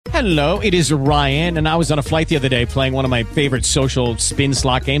Hello, it is Ryan, and I was on a flight the other day playing one of my favorite social spin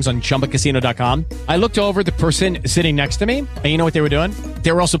slot games on ChumbaCasino.com. I looked over at the person sitting next to me, and you know what they were doing?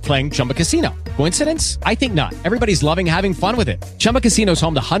 They were also playing Chumba Casino. Coincidence? I think not. Everybody's loving having fun with it. Chumba Casino is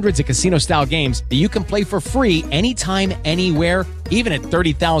home to hundreds of casino-style games that you can play for free anytime, anywhere, even at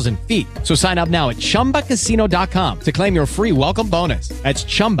 30,000 feet. So sign up now at ChumbaCasino.com to claim your free welcome bonus. That's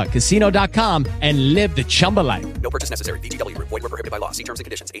ChumbaCasino.com and live the Chumba life. No purchase necessary. VGW. Void were prohibited by law. See terms and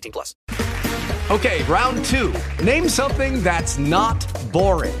conditions. 18 plus. Okay, round two. Name something that's not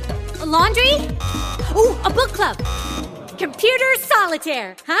boring. A laundry? Ooh, a book club. Computer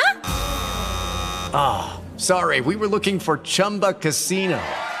solitaire, huh? Sorry, we were looking for Chumba Casino.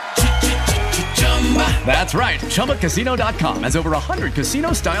 That's right. ChumbaCasino.com has over 100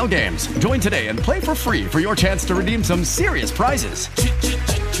 casino-style games. Join today and play for free for your chance to redeem some serious prizes.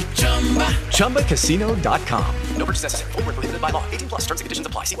 ChumbaCasino.com. No purchase necessary. Void were prohibited by law. 18 plus. Terms and conditions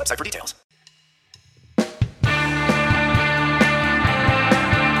apply. See website for details.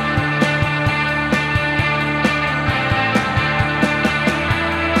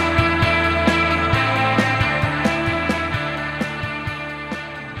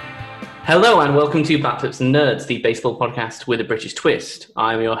 Hello and welcome to Batflips and Nerds, the baseball podcast with a British twist.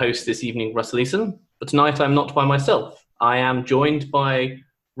 I'm your host this evening, Russell Eason, but tonight I'm not by myself. I am joined by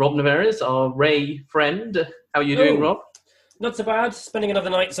Rob Navarez, our Ray friend. How are you doing, Rob? Not so bad. Spending another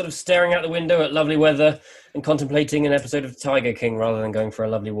night sort of staring out the window at lovely weather and contemplating an episode of Tiger King rather than going for a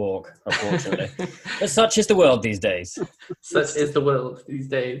lovely walk, unfortunately. But such is the world these days. Such is the world these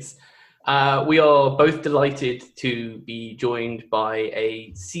days. We are both delighted to be joined by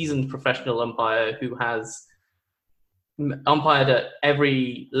a seasoned professional umpire who has umpired at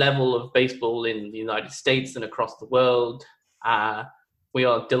every level of baseball in the United States and across the world. We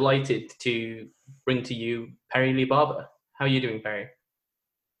are delighted to bring to you Perry Lee Barber. How are you doing, Perry?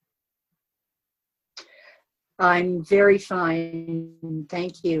 I'm very fine,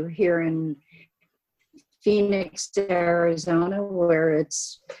 thank you, here in Phoenix, Arizona, where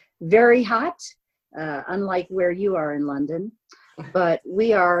it's very hot, unlike where you are in London. But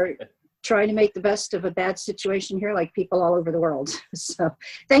we are trying to make the best of a bad situation here, like people all over the world. So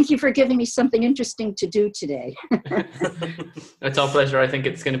thank you for giving me something interesting to do today. It's our pleasure. I think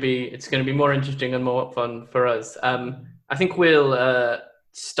it's going to be more interesting and more fun for us. I think we'll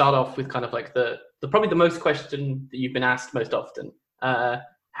start off with kind of like the probably the most question that you've been asked most often.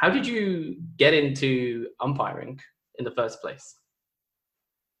 How did you get into umpiring in the first place?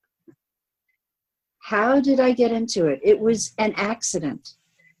 How did I get into it? It was an accident.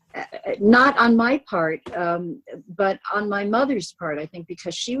 Not on my part, but on my mother's part, I think,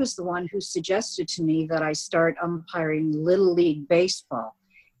 because she was the one who suggested to me that I start umpiring Little League Baseball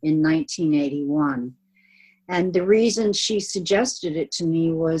in 1981. And the reason she suggested it to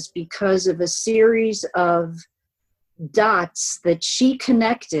me was because of a series of dots that she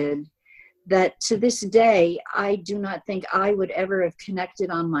connected that to this day, I do not think I would ever have connected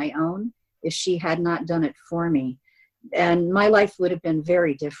on my own if she had not done it for me. And my life would have been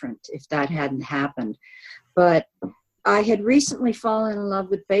very different if that hadn't happened. But I had recently fallen in love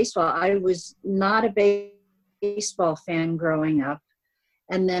with baseball. I was not a baseball fan growing up.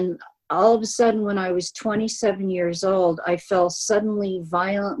 And then all of a sudden, when I was 27 years old, I fell suddenly,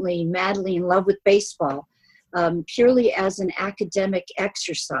 violently, madly in love with baseball, purely as an academic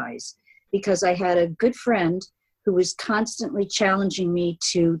exercise, because I had a good friend who was constantly challenging me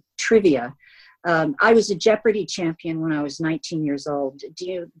to trivia. I was a Jeopardy champion when I was 19 years old.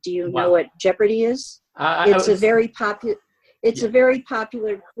 Do you Wow. know what Jeopardy is? It's a very popular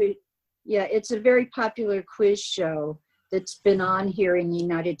quiz. Yeah, it's a very popular quiz show that's been on here in the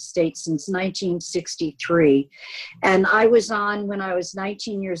United States since 1963. And I was on when I was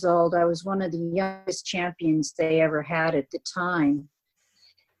 19 years old. I was one of the youngest champions they ever had at the time.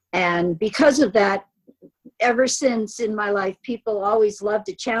 And because of that, ever since in my life, people always loved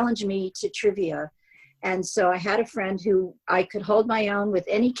to challenge me to trivia. And so I had a friend who I could hold my own with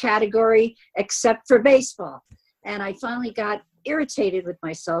any category except for baseball. And I finally got irritated with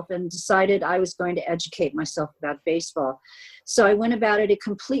myself and decided I was going to educate myself about baseball. So I went about it a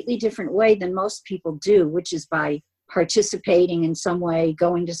completely different way than most people do, which is by participating in some way,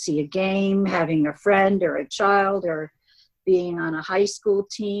 going to see a game, having a friend or a child, or being on a high school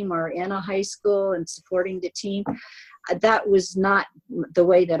team or in a high school and supporting the team. That was not the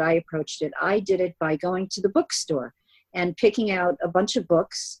way that I approached it. I did it by going to the bookstore and picking out a bunch of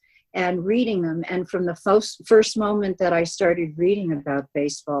books and reading them. And from the first moment that I started reading about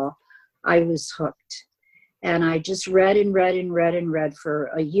baseball, I was hooked. And I just read and read and read and read for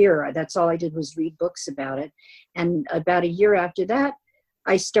a year. That's all I did was read books about it. And about a year after that,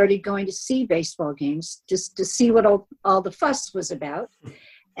 I started going to see baseball games just to see what all the fuss was about.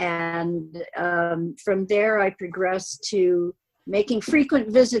 And from there, I progressed to making frequent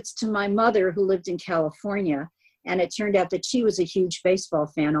visits to my mother, who lived in California. And it turned out that she was a huge baseball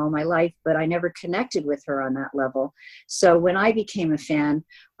fan all my life, but I never connected with her on that level. So when I became a fan,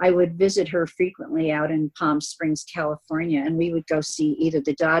 I would visit her frequently out in Palm Springs, California, and we would go see either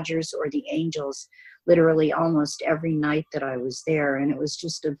the Dodgers or the Angels literally almost every night that I was there. And it was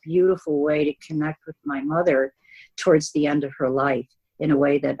just a beautiful way to connect with my mother towards the end of her life in a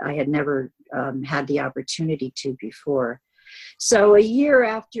way that I had never had the opportunity to before. So a year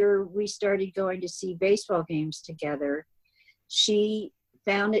after we started going to see baseball games together, she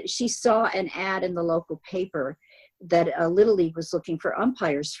saw an ad in the local paper that Little League was looking for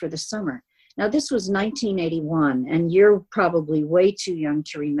umpires for the summer. Now, this was 1981, and you're probably way too young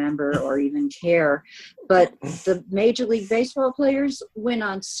to remember or even care, but the Major League Baseball players went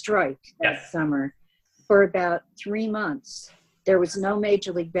on strike that summer for about 3 months. There was no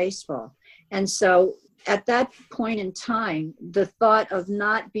Major League Baseball. And so at that point in time, the thought of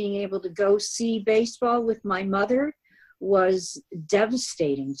not being able to go see baseball with my mother was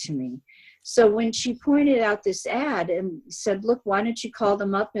devastating to me. So when she pointed out this ad and said, look, why don't you call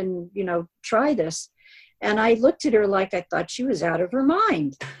them up and, try this? And I looked at her like I thought she was out of her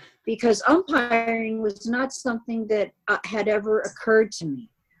mind, because umpiring was not something that had ever occurred to me.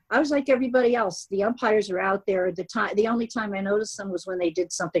 I was like everybody else. The umpires are out there. The only time I noticed them was when they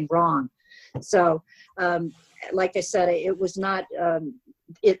did something wrong. So, like I said, it was not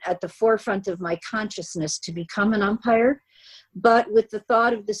at the forefront of my consciousness to become an umpire. But with the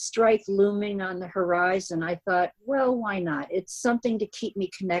thought of the strike looming on the horizon, I thought, well, why not? It's something to keep me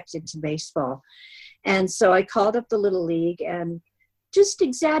connected to baseball. And so I called up the Little League and just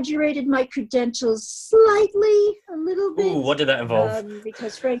exaggerated my credentials slightly, a little bit. Ooh, what did that involve?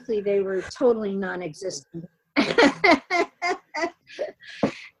 Because frankly, they were totally non-existent.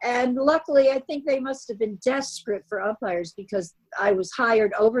 And luckily, I think they must have been desperate for umpires, because I was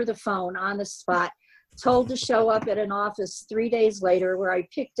hired over the phone on the spot, told to show up at an office 3 days later, where I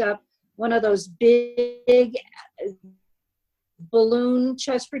picked up one of those big balloon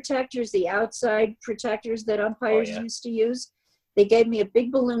chest protectors, the outside protectors that umpires used to use. They gave me a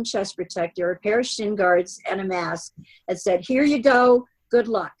big balloon chest protector, a pair of shin guards, and a mask, and said, here you go, good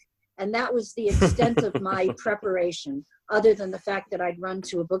luck. And that was the extent of my preparation, other than the fact that I'd run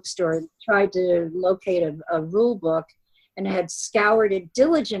to a bookstore and tried to locate a rule book and had scoured it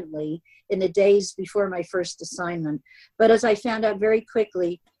diligently in the days before my first assignment. But as I found out very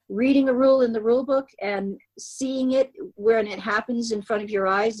quickly, reading a rule in the rule book and seeing it when it happens in front of your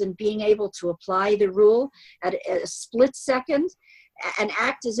eyes and being able to apply the rule at a split second and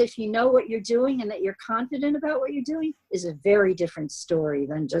act as if you know what you're doing and that you're confident about what you're doing is a very different story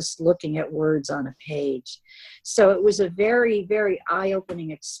than just looking at words on a page. So it was a very, very eye-opening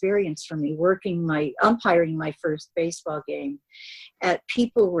experience for me umpiring my first baseball game.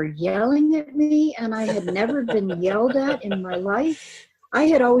 People were yelling at me, and I had never been yelled at in my life. I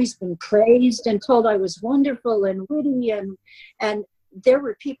had always been praised and told I was wonderful and witty, and there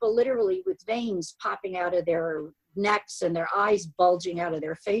were people literally with veins popping out of their necks and their eyes bulging out of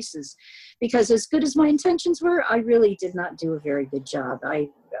their faces, because as good as my intentions were, I really did not do a very good job.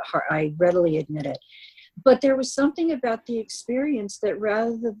 I readily admit it. But there was something about the experience that,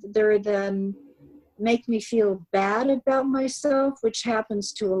 rather than make me feel bad about myself, which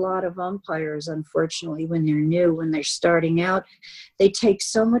happens to a lot of umpires, unfortunately, when they're new, when they're starting out, they take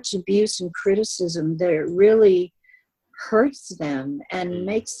so much abuse and criticism that it really hurts them and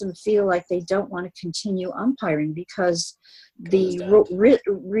makes them feel like they don't want to continue umpiring, because the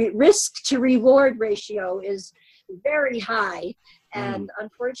risk to reward ratio is very high. And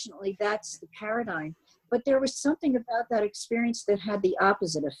unfortunately, that's the paradigm. But there was something about that experience that had the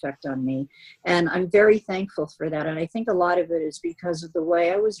opposite effect on me. And I'm very thankful for that. And I think a lot of it is because of the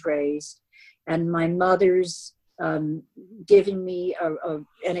way I was raised and my mother's giving me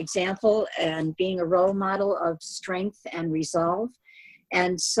an example and being a role model of strength and resolve.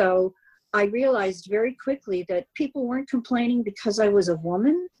 And so I realized very quickly that people weren't complaining because I was a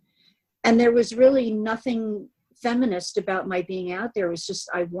woman. And there was really nothing feminist about my being out there. It was just,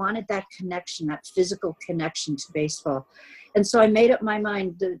 I wanted that connection, that physical connection to baseball. And so I made up my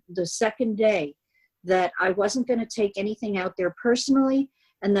mind the second day that I wasn't going to take anything out there personally,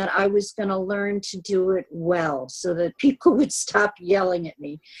 and that I was going to learn to do it well so that people would stop yelling at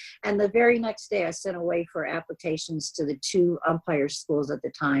me. And the very next day, I sent away for applications to the 2 umpire schools at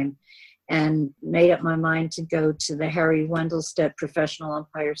the time, and made up my mind to go to the Harry Wendelstedt Professional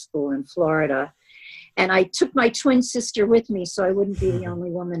Umpire School in Florida. And I took my twin sister with me so I wouldn't be the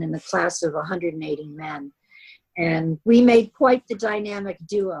only woman in the class of 180 men. And we made quite the dynamic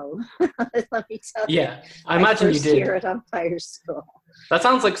duo. Let me tell you. Yeah, I imagine you did. Year at umpire school. That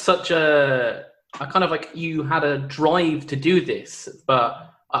sounds like such a kind of like you had a drive to do this. But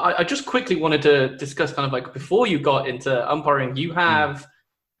I just quickly wanted to discuss kind of like before you got into umpiring, you have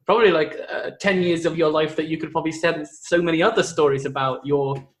probably like 10 years of your life that you could probably tell so many other stories about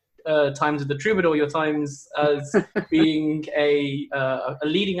your times at the Troubadour, your times as being a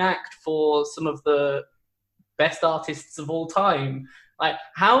leading act for some of the best artists of all time. Like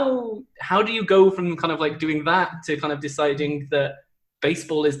how do you go from kind of like doing that to kind of deciding that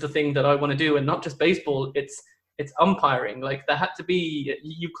baseball is the thing that I want to do, and not just baseball, it's umpiring? Like there had to be,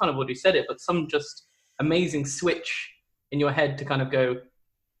 you kind of already said it, but some just amazing switch in your head to kind of go,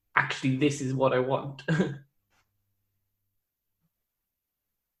 actually this is what I want.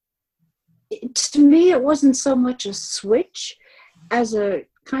 To me, it wasn't so much a switch as a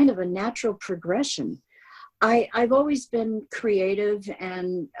kind of a natural progression. I've always been creative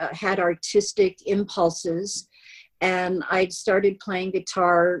and had artistic impulses, and I'd started playing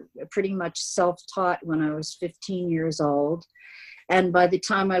guitar pretty much self-taught when I was 15 years old. And by the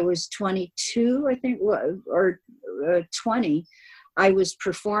time I was 22, I think, or 20, I was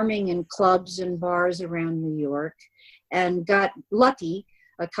performing in clubs and bars around New York and got lucky.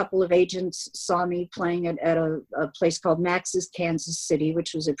 A couple of agents saw me playing at a place called Max's Kansas City,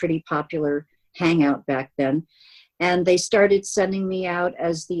 which was a pretty popular hangout back then. And they started sending me out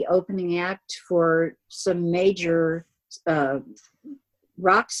as the opening act for some major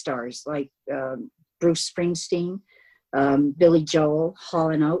rock stars like Bruce Springsteen, Billy Joel,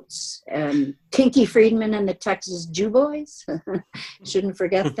 Hall & Oates, and Kinky Friedman and the Texas Jew Boys. Shouldn't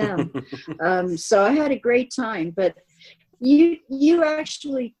forget them. So I had a great time. But you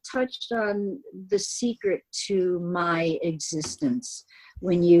actually touched on the secret to my existence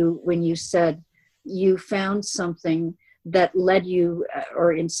when you said you found something that led you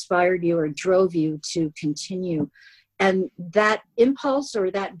or inspired you or drove you to continue. And that impulse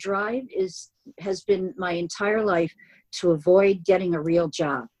or that drive has been my entire life to avoid getting a real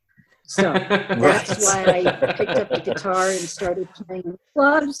job. So that's why I picked up the guitar and started playing in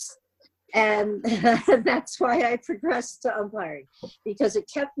clubs. And that's why I progressed to umpiring, because it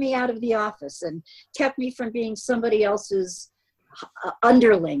kept me out of the office and kept me from being somebody else's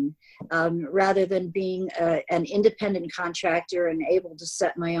underling, rather than being an independent contractor and able to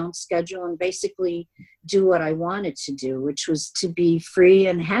set my own schedule and basically do what I wanted to do, which was to be free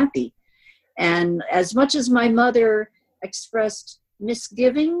and happy. And as much as my mother expressed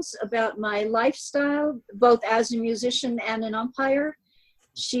misgivings about my lifestyle, both as a musician and an umpire,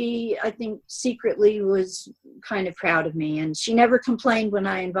 she, I think, secretly was kind of proud of me. And she never complained when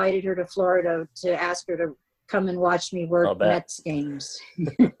I invited her to Florida to ask her to come and watch me work Mets games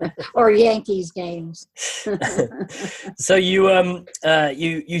or Yankees games. So you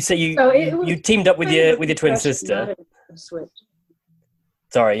say you teamed up with your twin sister.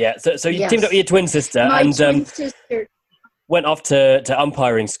 Sorry, yeah. So you teamed up with your twin sister. My twin sister went off to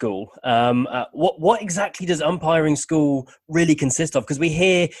umpiring school. What exactly does umpiring school really consist of? Because we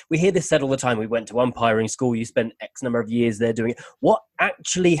hear this said all the time. We went to umpiring school. You spent X number of years there doing it. What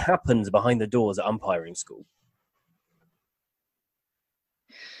actually happens behind the doors at umpiring school?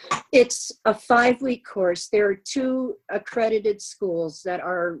 It's a 5-week course. There are 2 accredited schools that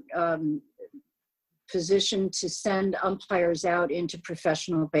are positioned to send umpires out into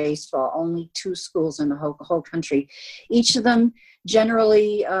professional baseball. Only 2 schools in the whole country. Each of them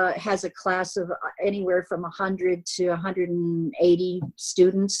generally has a class of anywhere from 100 to 180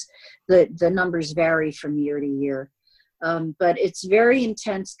 students. The numbers vary from year to year. But it's very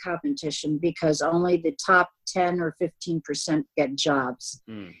intense competition because only the top 10 or 15% get jobs.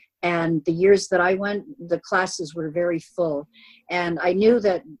 And the years that I went, the classes were very full. And I knew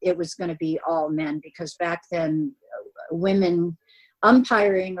that it was going to be all men because back then women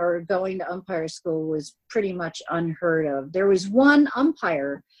umpiring or going to umpire school was pretty much unheard of. There was one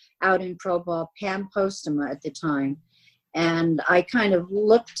umpire out in pro ball, Pam Postema at the time. And I kind of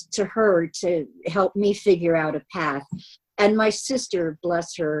looked to her to help me figure out a path. And my sister,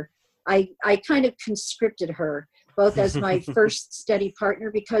 bless her, I kind of conscripted her, both as my first steady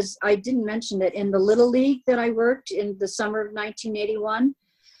partner, because I didn't mention that in the Little League that I worked in the summer of 1981,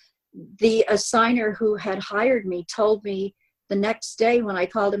 the assigner who had hired me told me the next day when I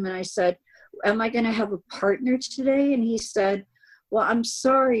called him and I said, am I going to have a partner today? And he said, well, I'm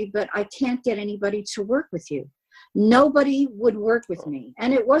sorry, but I can't get anybody to work with you. nobody would work with me.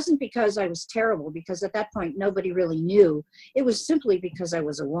 And it wasn't because I was terrible, because at that point, nobody really knew. It was simply because I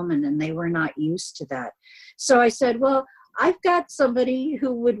was a woman and they were not used to that. So I said, well, I've got somebody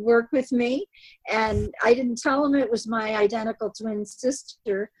who would work with me. And I didn't tell them it was my identical twin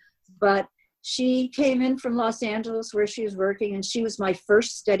sister, but she came in from Los Angeles where she was working, and she was my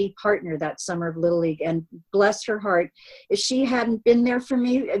first steady partner that summer of Little League. And bless her heart, if she hadn't been there for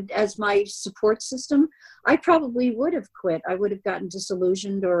me as my support system, I probably would have quit. I would have gotten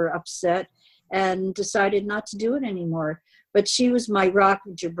disillusioned or upset and decided not to do it anymore. But she was my rock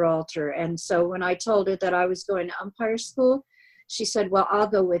of Gibraltar. And so when I told her that I was going to umpire school, she said, well, I'll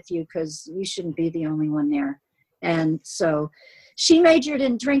go with you because you shouldn't be the only one there. And so she majored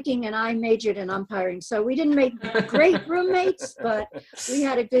in drinking and I majored in umpiring. So we didn't make great roommates, but we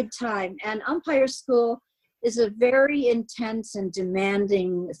had a good time. And umpire school is a very intense and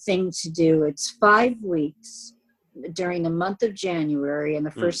demanding thing to do. It's 5 weeks during the month of January and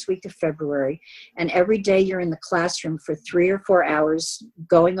the first week of February. And every day you're in the classroom for 3 or 4 hours,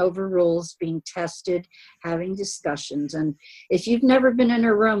 going over rules, being tested, having discussions. And if you've never been in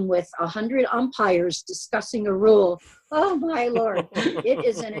a room with 100 umpires discussing a rule, oh my Lord, it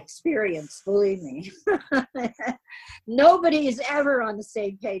is an experience, believe me. Nobody is ever on the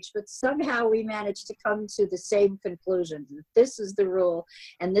same page, but somehow we manage to come to the same conclusion. This is the rule,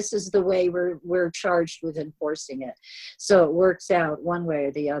 and this is the way we're charged with enforcing it. So it works out one way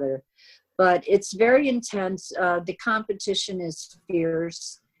or the other. But it's very intense. The competition is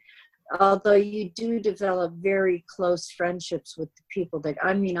fierce. Although you do develop very close friendships with the people that,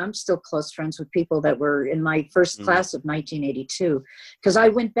 I mean, I'm still close friends with people that were in my first class of 1982, because I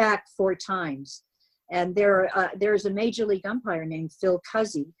went back 4 times. And there's a major league umpire named Phil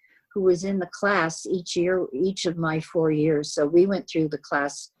Cuzzy, who was in the class each year, each of my 4 years. So we went through the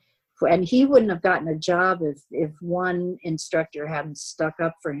class, and he wouldn't have gotten a job if one instructor hadn't stuck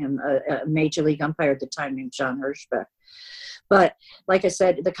up for him, a major league umpire at the time named John Hirschbeck. But like I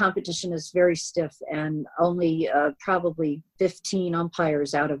said, the competition is very stiff, and only probably 15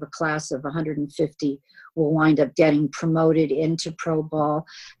 umpires out of a class of 150 will wind up getting promoted into pro ball.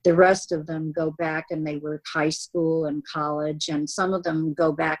 The rest of them go back and they work high school and college, and some of them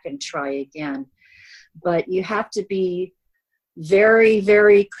go back and try again. But you have to be very,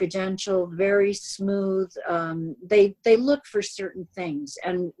 very credentialed, very smooth. They look for certain things.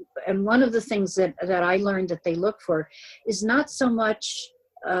 And one of the things that I learned that they look for is not so much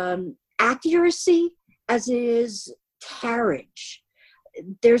accuracy as it is carriage.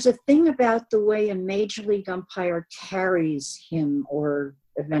 There's a thing about the way a major league umpire carries him or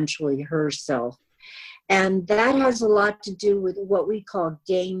eventually herself. And that has a lot to do with what we call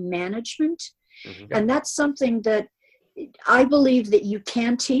game management. Mm-hmm. And that's something that I believe that you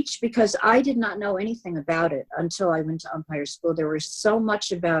can teach, because I did not know anything about it until I went to umpire school. There was so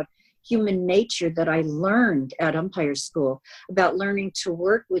much about human nature that I learned at umpire school, about learning to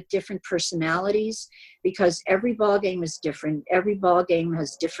work with different personalities, because every ball game is different. Every ball game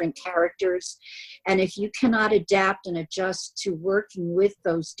has different characters. And if you cannot adapt and adjust to working with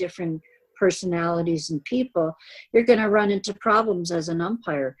those different personalities and people, you're going to run into problems as an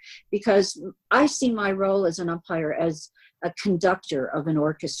umpire, because I see my role as an umpire as a conductor of an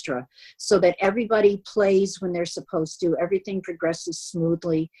orchestra, so that everybody plays when they're supposed to, everything progresses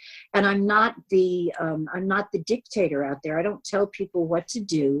smoothly. And I'm not the dictator out there. I don't tell people what to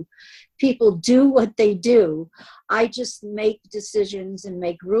do. People do what they do. I just make decisions and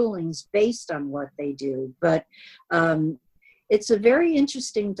make rulings based on what they do. But it's a very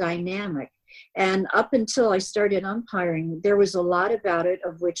interesting dynamic. And up until I started umpiring, there was a lot about it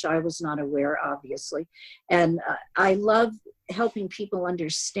of which I was not aware, obviously. And I love helping people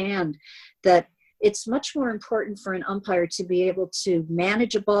understand that it's much more important for an umpire to be able to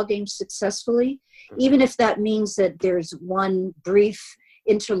manage a ball game successfully, even if that means that there's one brief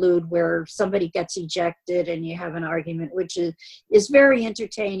interlude where somebody gets ejected and you have an argument, which is very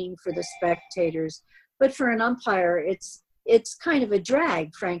entertaining for the spectators. But for an umpire, it's kind of a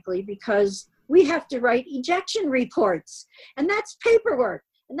drag, frankly, because we have to write ejection reports, and that's paperwork.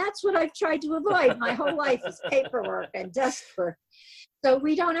 And that's what I've tried to avoid my whole life, is paperwork and desk work. So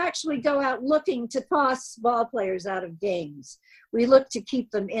we don't actually go out looking to toss ball players out of games. We look to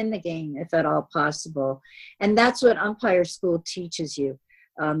keep them in the game, if at all possible. And that's what umpire school teaches you,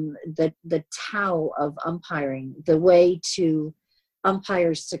 the Tao of umpiring, the way to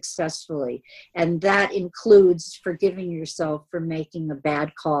umpire successfully. And that includes forgiving yourself for making a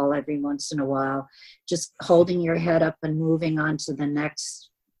bad call every once in a while, just holding your head up and moving on to the next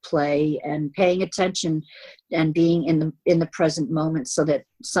play, and paying attention and being in the present moment, so that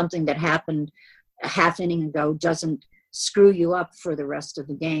something that happened a half inning ago doesn't screw you up for the rest of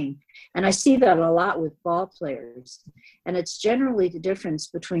the game. And I see that a lot with ball players. And it's generally the difference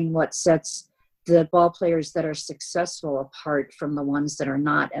between what sets the ball players that are successful apart from the ones that are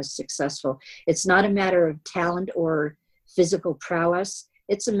not as successful. It's not a matter of talent or physical prowess.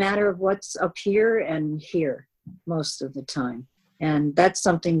 It's a matter of what's up here and here most of the time. And that's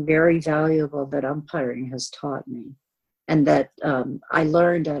something very valuable that umpiring has taught me, and that I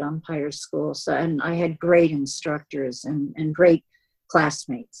learned at umpire school. So, and I had great instructors and great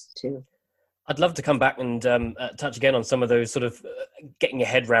classmates too. I'd love to come back and touch again on some of those sort of getting your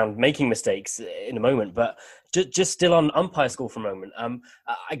head around making mistakes in a moment, but just still on umpire school for a moment.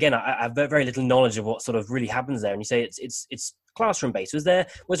 Again, I have very little knowledge of what sort of really happens there, and you say it's classroom based. Was there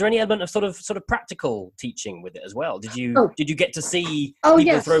any element of sort of practical teaching with it as well? Did you get to see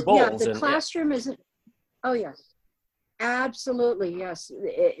people throw balls? Yeah, the classroom isn't. Oh yes. Absolutely, yes.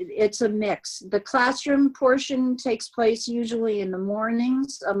 It's a mix. The classroom portion takes place usually in the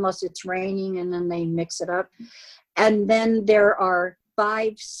mornings, unless it's raining, and then they mix it up. And then there are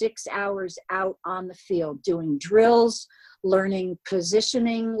 5-6 hours out on the field doing drills, learning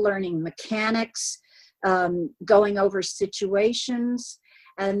positioning, learning mechanics, going over situations.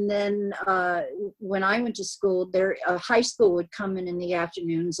 And then when I went to school, high school would come in the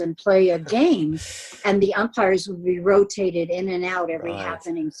afternoons and play a game, and the umpires would be rotated in and out every half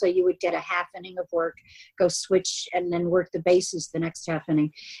inning. So you would get a half inning of work, go switch, and then work the bases the next half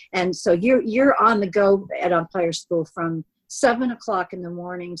inning. And so you're on the go at umpire school from 7 o'clock in the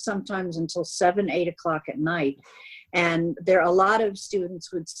morning, sometimes until 7-8 o'clock at night. And a lot of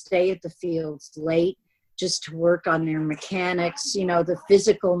students would stay at the fields late, just to work on their mechanics, the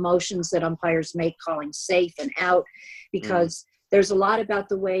physical motions that umpires make, calling safe and out, because there's a lot about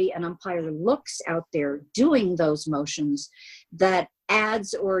the way an umpire looks out there doing those motions that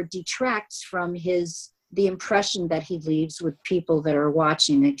adds or detracts from the impression that he leaves with people that are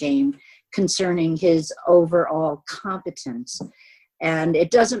watching a game concerning his overall competence. And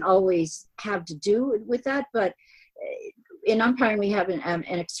it doesn't always have to do with that, but in umpiring we have an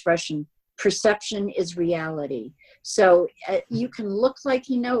expression: perception is reality. So you can look like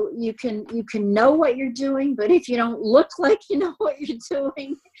you can know what you're doing, but if you don't look like you know what you're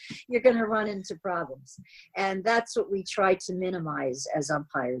doing, you're going to run into problems. And that's what we try to minimize as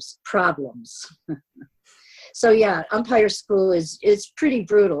umpires: problems. So yeah, umpire school is pretty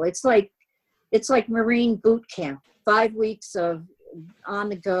brutal. It's like Marine boot camp. 5 weeks of on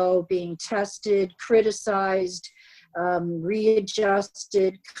the go, being tested, criticized,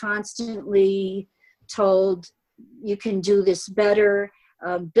 readjusted, constantly told you can do this better,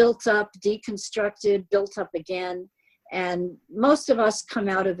 built up, deconstructed, built up again. And most of us come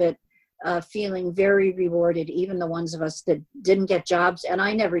out of it feeling very rewarded, even the ones of us that didn't get jobs. And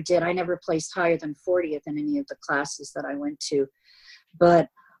I never did. I never placed higher than 40th in any of the classes that I went to. But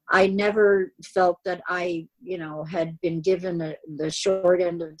I never felt that I, had been given the short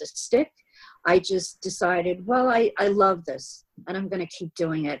end of the stick. I just decided, well, I love this and I'm going to keep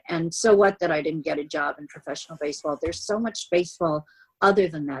doing it. And so what that I didn't get a job in professional baseball? There's so much baseball other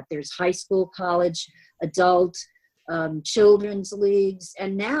than that. There's high school, college, adult, children's leagues.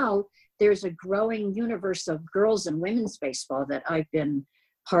 And now there's a growing universe of girls and women's baseball that I've been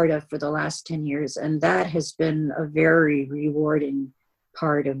part of for the last 10 years. And that has been a very rewarding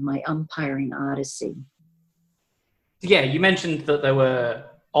part of my umpiring odyssey. Yeah, you mentioned that there were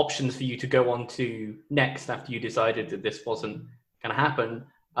options for you to go on to next after you decided that this wasn't going to happen.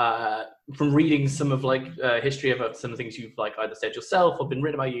 From reading some of history about some of the things you've either said yourself or been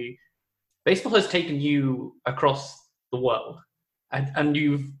written about you, baseball has taken you across the world, and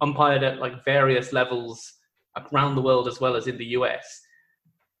you've umpired at various levels around the world as well as in the US.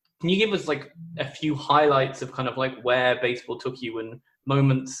 Can you give us a few highlights of where baseball took you and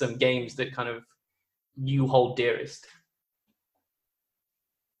moments and games that you hold dearest?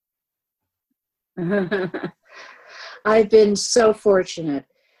 I've been so fortunate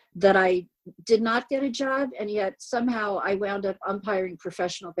that I did not get a job, and yet somehow I wound up umpiring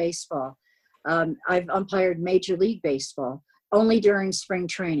professional baseball. I've umpired Major League Baseball only during spring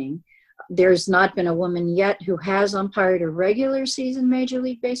training. There's not been a woman yet who has umpired a regular season Major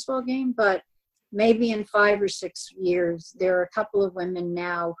League Baseball game, but maybe in 5 or 6 years, there are a couple of women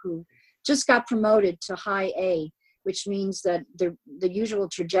now who just got promoted to high A, which means that the usual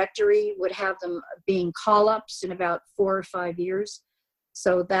trajectory would have them being call-ups in about 4 or 5 years.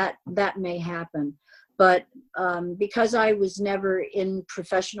 So that may happen. But because I was never in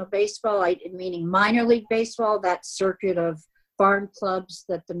professional baseball, meaning minor league baseball, that circuit of farm clubs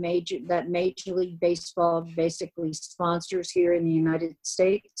that Major League Baseball basically sponsors here in the United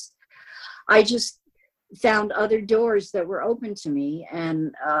States, I just found other doors that were open to me.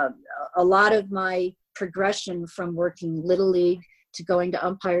 And a lot of my progression from working Little League to going to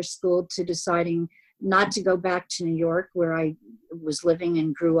umpire school to deciding not to go back to New York, where I was living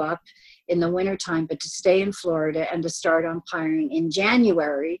and grew up in the wintertime, but to stay in Florida and to start umpiring in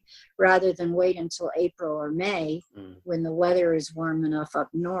January rather than wait until April or May when the weather is warm enough up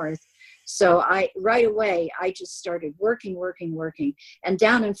north. So right away, I just started working. And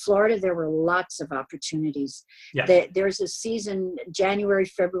down in Florida, there were lots of opportunities. Yeah. There's a season, January,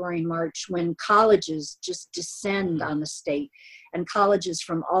 February, and March, when colleges just descend on the state, and colleges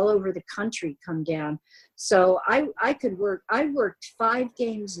from all over the country come down. So I could work. I worked 5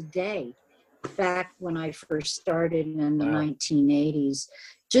 games a day back when I first started in the 1980s,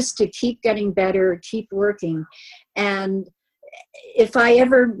 just to keep getting better, keep working. And if I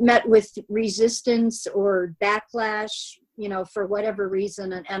ever met with resistance or backlash, for whatever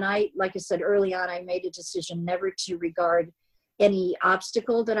reason, and I, like I said early on, I made a decision never to regard any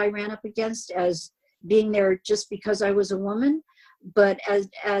obstacle that I ran up against as being there just because I was a woman, but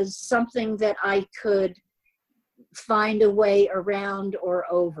as something that I could find a way around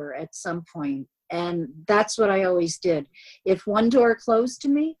or over at some point. And that's what I always did. If one door closed to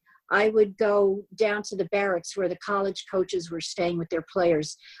me, I would go down to the barracks where the college coaches were staying with their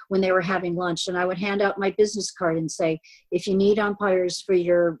players when they were having lunch. And I would hand out my business card and say, if you need umpires for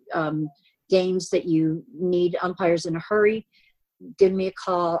your games that you need umpires in a hurry, give me a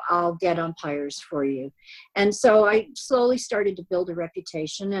call. I'll get umpires for you. And so I slowly started to build a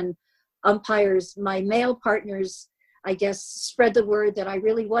reputation, and umpires, my male partners, I guess, spread the word that I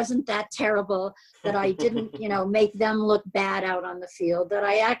really wasn't that terrible, that I didn't, make them look bad out on the field, that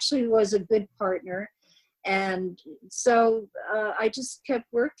I actually was a good partner. And so I just kept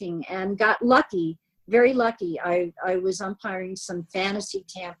working and got lucky, very lucky. I was umpiring some fantasy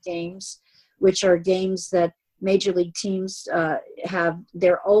camp games, which are games that major league teams have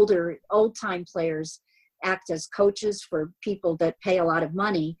their old-time players act as coaches for people that pay a lot of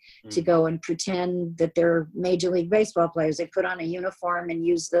money to go and pretend that they're Major League Baseball players. They put on a uniform and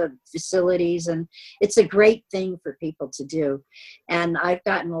use the facilities, and it's a great thing for people to do. And I've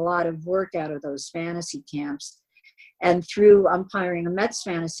gotten a lot of work out of those fantasy camps. And through umpiring a Mets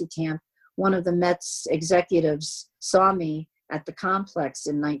fantasy camp, one of the Mets executives saw me at the complex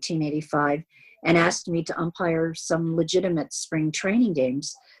in 1985 and asked me to umpire some legitimate spring training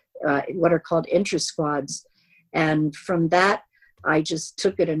games, what are called intra-squads. And from that, I just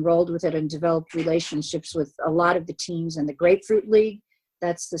took it and rolled with it and developed relationships with a lot of the teams in the Grapefruit League.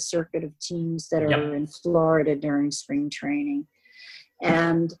 That's the circuit of teams that are in Florida during spring training.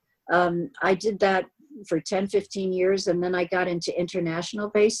 And I did that for 10, 15 years. And then I got into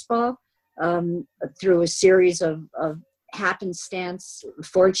international baseball through a series of happenstance,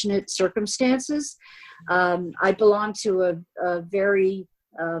 fortunate circumstances. I belong to a very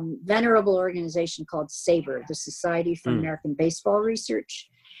venerable organization called SABR, the Society for American Baseball Research.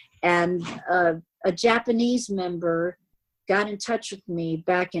 And a Japanese member got in touch with me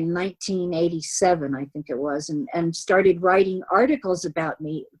back in 1987, I think it was, and started writing articles about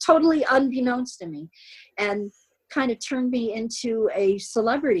me, totally unbeknownst to me, and kind of turned me into a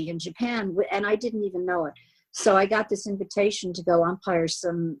celebrity in Japan, and I didn't even know it. So I got this invitation to go umpire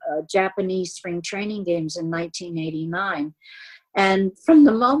some Japanese spring training games in 1989. And from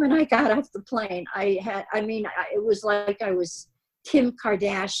the moment I got off the plane, it was like I was Kim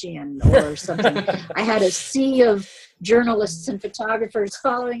Kardashian or something. I had a sea of journalists and photographers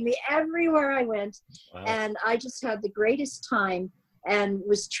following me everywhere I went. Wow. And I just had the greatest time and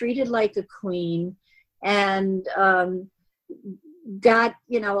was treated like a queen, and got,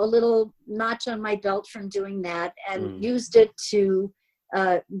 a little notch on my belt from doing that, and used it to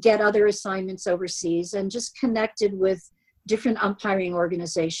get other assignments overseas, and just connected with different umpiring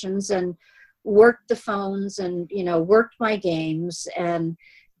organizations and worked the phones and, worked my games, and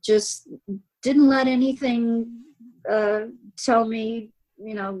just didn't let anything tell me,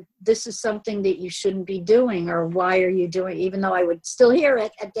 this is something that you shouldn't be doing, or why are you doing, even though I would still hear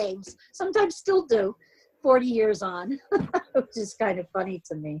it at games, sometimes still do, 40 years on, which is kind of funny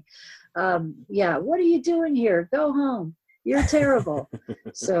to me. What are you doing here? Go home. You're terrible.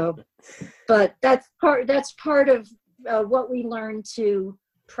 So, but that's part of what we learn to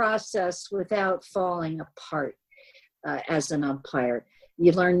process without falling apart as an umpire.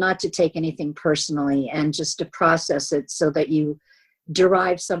 You learn not to take anything personally and just to process it so that you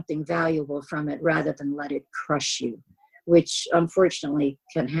derive something valuable from it rather than let it crush you, which unfortunately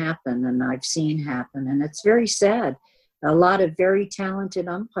can happen, and I've seen happen, and it's very sad. A lot of very talented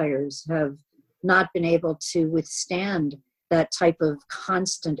umpires have not been able to withstand that type of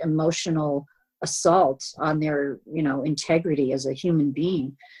constant emotional assault on their, integrity as a human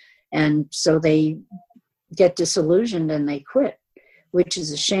being. And so they get disillusioned and they quit, which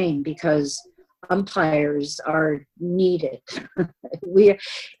is a shame because umpires are needed.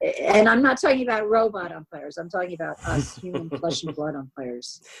 And I'm not talking about robot umpires. I'm talking about us human flesh and blood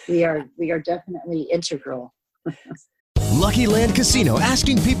umpires. We are definitely integral. Lucky Land Casino,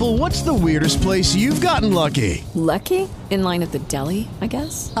 asking people, what's the weirdest place you've gotten lucky? Lucky? In line at the deli, I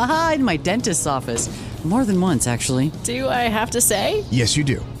guess? Aha, in my dentist's office. More than once, actually. Do I have to say? Yes, you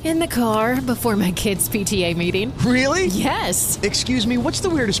do. In the car before my kids' PTA meeting. Really? Yes. Excuse me, what's the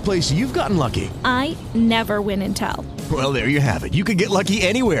weirdest place you've gotten lucky? I never win and tell. Well, there you have it. You can get lucky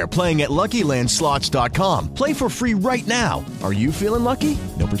anywhere, playing at LuckyLandSlots.com. Play for free right now. Are you feeling lucky?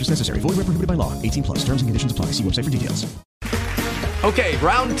 No purchase necessary. Void where prohibited by law. 18+. Terms and conditions apply. See website for details. Okay,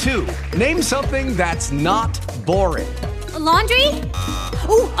 round two. Name something that's not boring. A laundry?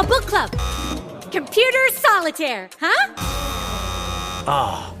 Ooh, a book club. Computer solitaire, huh?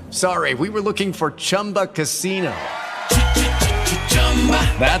 Ah, sorry, we were looking for Chumba Casino.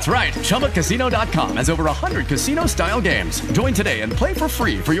 That's right, ChumbaCasino.com has over 100 casino-style games. Join today and play for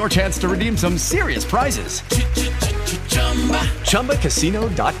free for your chance to redeem some serious prizes.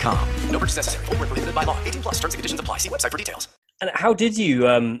 ChumbaCasino.com. No purchase necessary. Void where prohibited by law. 18+. Terms and conditions apply. See website for details. And how did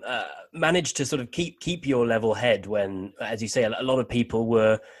you manage to sort of keep your level head when, as you say, a lot of people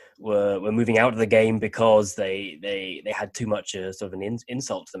were moving out of the game because they had too much sort of an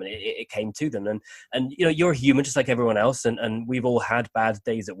insult to them, and it came to them. And you're human just like everyone else, and we've all had bad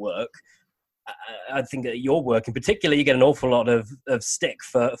days at work. I think at your work in particular, you get an awful lot of stick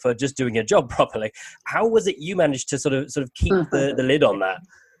for just doing your job properly. How was it you managed to sort of keep the lid on that?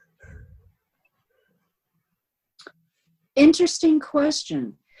 Interesting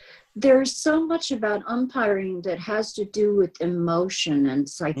question. There's so much about umpiring that has to do with emotion and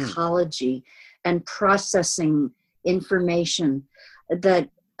psychology and processing information that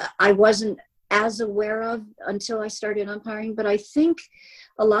I wasn't as aware of until I started umpiring. But I think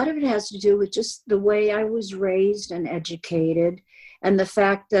a lot of it has to do with just the way I was raised and educated, and the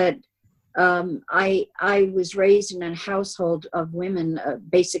fact that I was raised in a household of women,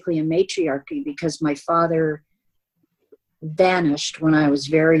 basically a matriarchy, because my father vanished when I was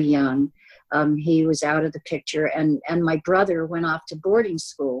very young. He was out of the picture, and my brother went off to boarding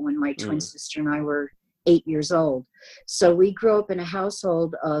school when my twin sister and I were 8 years old. So we grew up in a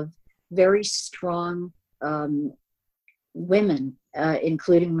household of very strong women,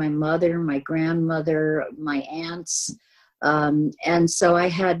 including my mother, my grandmother, my aunts. And so I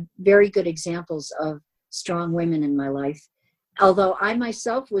had very good examples of strong women in my life. Although I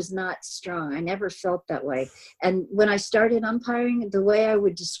myself was not strong, I never felt that way. And when I started umpiring, the way I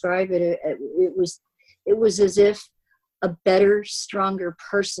would describe it, it was as if a better, stronger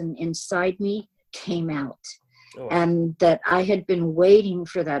person inside me came out. Oh. And that I had been waiting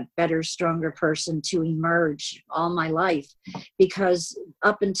for that better, stronger person to emerge all my life. Because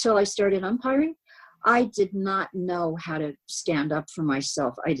up until I started umpiring, I did not know how to stand up for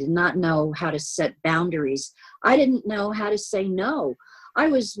myself. I did not know how to set boundaries. I didn't know how to say no. I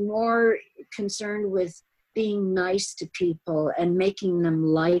was more concerned with being nice to people and making them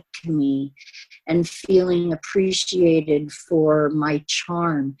like me and feeling appreciated for my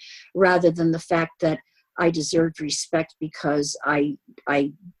charm, rather than the fact that I deserved respect because I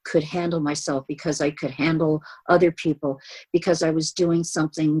could handle myself, because I could handle other people, because I was doing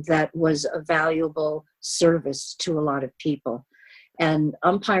something that was a valuable service to a lot of people. And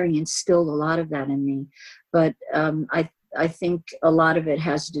umpiring instilled a lot of that in me. But I think a lot of it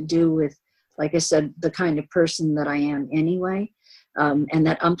has to do with, like I said, the kind of person that I am anyway. And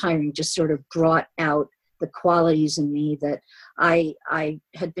that umpiring just sort of brought out the qualities in me that I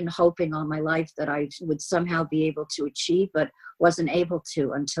had been hoping all my life that I would somehow be able to achieve, but wasn't able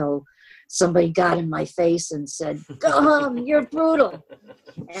to until somebody got in my face and said, "Go home, you're brutal."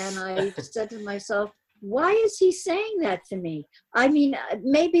 And I said to myself, why is he saying that to me? I mean,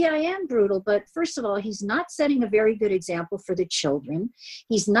 maybe I am brutal, but first of all, he's not setting a very good example for the children.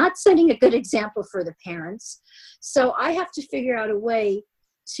 He's not setting a good example for the parents. So I have to figure out a way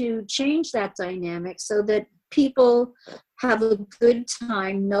to change that dynamic so that people have a good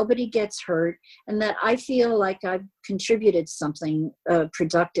time, nobody gets hurt, and that I feel like I've contributed something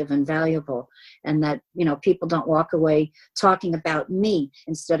productive and valuable, and that, you know, people don't walk away talking about me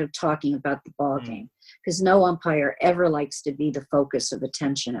instead of talking about the ball game, because no umpire ever likes to be the focus of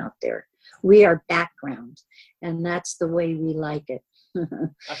attention out there. We are background, and that's the way we like it.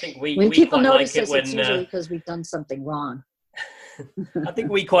 I think when people notice us, it's usually because we've done something wrong. I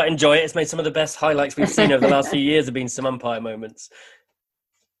think we quite enjoy it. It's made some of the best highlights we've seen over the last few years have been some umpire moments.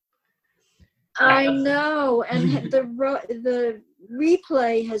 I know, and the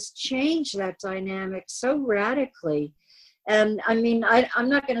replay has changed that dynamic so radically. And I mean, I'm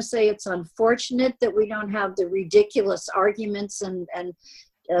not going to say it's unfortunate that we don't have the ridiculous arguments and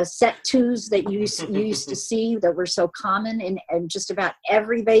set twos that you used to see that were so common in just about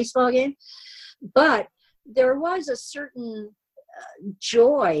every baseball game. But there was a certain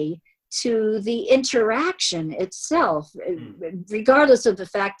joy to the interaction itself, regardless of the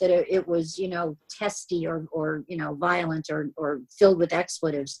fact that it was, testy or violent or filled with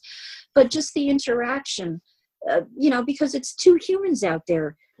expletives, but just the interaction, because it's two humans out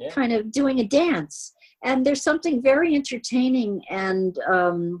there kind of doing a dance. And there's something very entertaining and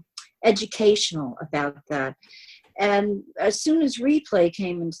educational about that. And as soon as replay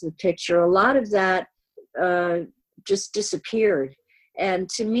came into the picture, a lot of that just disappeared. And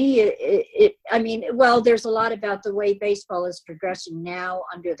to me, there's a lot about the way baseball is progressing now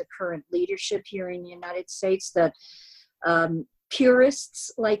under the current leadership here in the United States that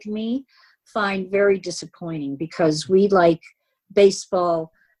purists like me find very disappointing, because we like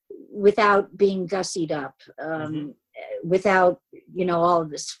baseball without being gussied up, without, all of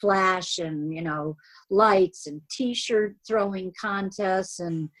this flash and, lights and T-shirt throwing contests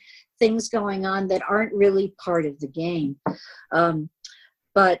and things going on that aren't really part of the game.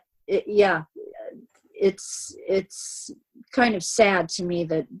 But it's kind of sad to me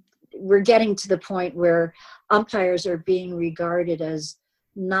that we're getting to the point where umpires are being regarded as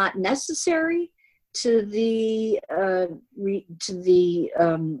not necessary to the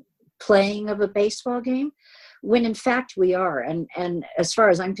playing of a baseball game, when in fact we are. And as far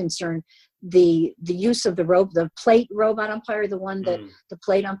as I'm concerned, the use of the plate robot umpire, the one that the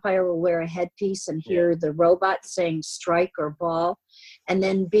plate umpire will wear a headpiece and hear the robot saying strike or ball, and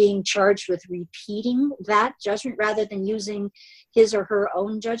then being charged with repeating that judgment rather than using his or her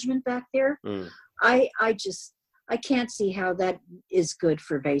own judgment back there. I can't see how that is good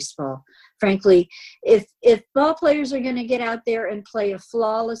for baseball. Frankly, if ball players are going to get out there and play a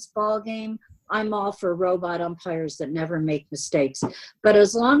flawless ball game, I'm all for robot umpires that never make mistakes. But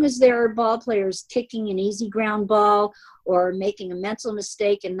as long as there are ball players kicking an easy ground ball or making a mental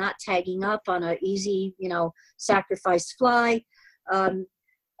mistake and not tagging up on an easy, sacrifice fly,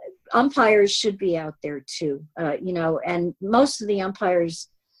 umpires should be out there too. And most of the umpires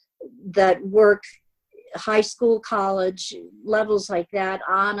that work high school, college, levels like that,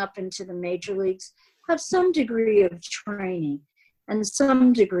 on up into the major leagues, have some degree of training and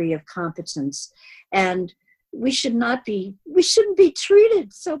some degree of competence. And we shouldn't be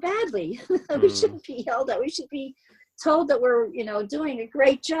treated so badly. We shouldn't be yelled at. We should be told that we're, doing a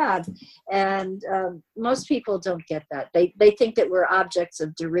great job. And most people don't get that. They think that we're objects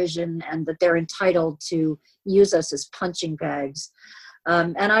of derision and that they're entitled to use us as punching bags.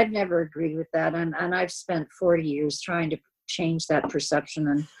 And I've never agreed with that. And I've spent 40 years trying to change that perception.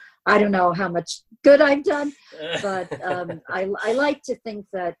 And I don't know how much good I've done, but I like to think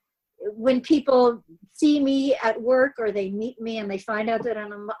that when people see me at work or they meet me and they find out that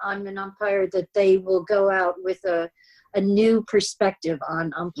I'm an umpire, that they will go out with a new perspective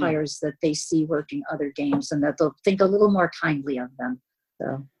on umpires that they see working other games, and that they'll think a little more kindly of them.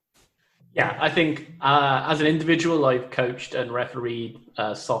 So. Yeah, I think as an individual, I've coached and refereed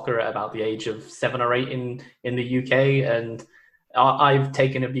soccer at about the age of 7 or 8 in the UK, and I've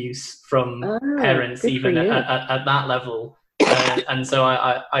taken abuse from parents even at that level. And so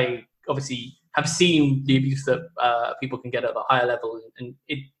I obviously have seen the abuse that people can get at a higher level. And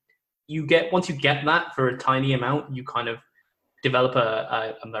once you get that for a tiny amount, you kind of develop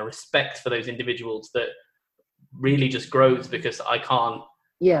a respect for those individuals that really just grows, because I can't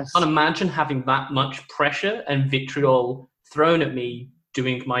imagine having that much pressure and vitriol thrown at me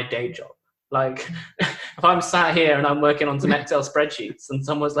doing my day job. Like, if I'm sat here and I'm working on some Excel spreadsheets and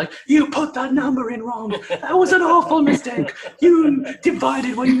someone's like, you put that number in wrong, that was an awful mistake, you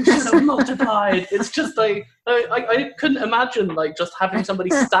divided when you should have multiplied. It's just like, I couldn't imagine like just having somebody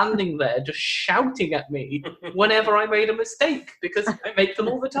standing there just shouting at me whenever I made a mistake, because I make them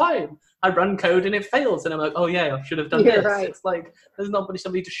all the time. I run code and it fails and I'm like, oh yeah, I should have done this. Right. It's like, there's not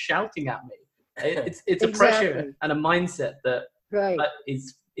somebody just shouting at me. It's a pressure and a mindset that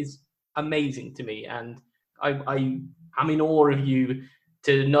is amazing to me, and I'm in awe of you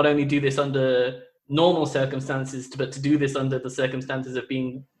to not only do this under normal circumstances, but to do this under the circumstances of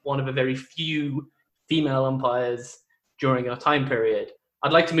being one of a very few female umpires during our time period.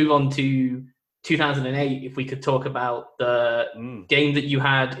 I'd like to move on to 2008, if we could talk about the game that you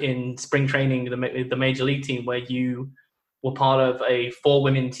had in spring training, the major league team, where you were part of a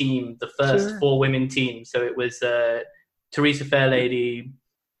 4-women team, the first 4-women team. So it was Teresa Fairlady,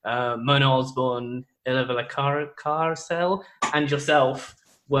 Mona Osborne, Eleva Carcel, and yourself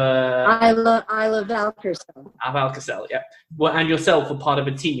were... Isla Valcarcel. Valcarcel, yeah. Well, and yourself were part of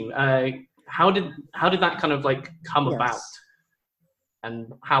a team. How did that kind of like come about?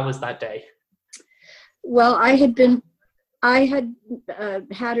 And how was that day? Well, I had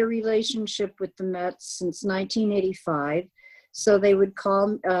had a relationship with the Mets since 1985. So they would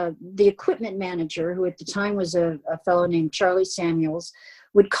call the equipment manager, who at the time was a fellow named Charlie Samuels,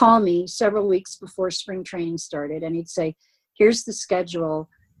 would call me several weeks before spring training started, and he'd say, "Here's the schedule.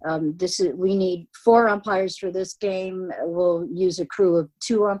 We need 4 umpires for this game. We'll use a crew of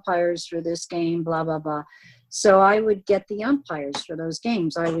 2 umpires for this game. Blah blah blah." So I would get the umpires for those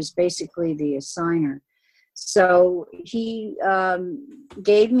games. I was basically the assigner. So he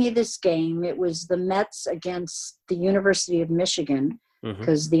gave me this game. It was the Mets against the University of Michigan,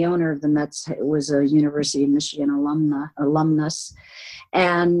 because the owner of the Mets was a University of Michigan alumnus.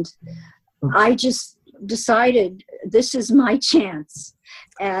 And I just decided this is my chance.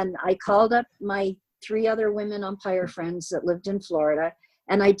 And I called up my 3 other women umpire friends that lived in Florida,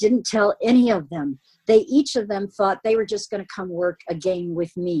 and I didn't tell any of them. Each of them thought they were just going to come work a game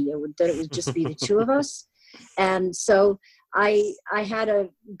with me, that it would just be the 2 of us. And so I had a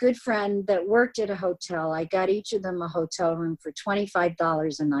good friend that worked at a hotel. I got each of them a hotel room for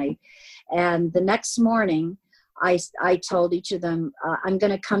 $25 a night. And the next morning, I told each of them, I'm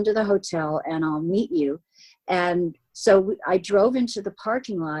going to come to the hotel and I'll meet you. And so I drove into the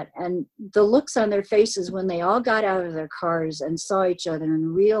parking lot, and the looks on their faces when they all got out of their cars and saw each other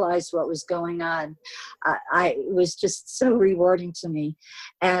and realized what was going on, it was just so rewarding to me.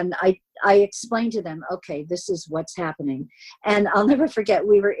 And I explained to them, okay, this is what's happening. And I'll never forget,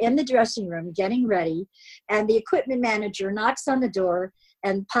 we were in the dressing room getting ready, and the equipment manager knocks on the door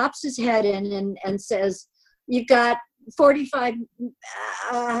and pops his head in and says, "You've got 45,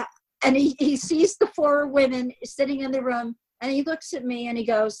 and he sees the 4 women sitting in the room, and he looks at me and he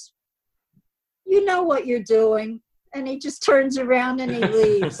goes, "You know what you're doing." And he just turns around and he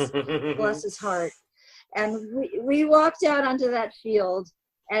leaves. Bless his heart. And we walked out onto that field,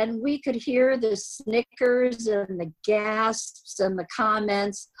 and we could hear the snickers and the gasps and the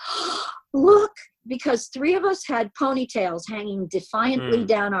comments. Look, because 3 of us had ponytails hanging defiantly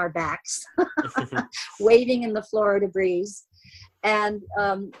down our backs, waving in the Florida breeze. And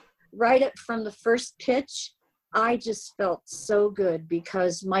right up from the first pitch, I just felt so good,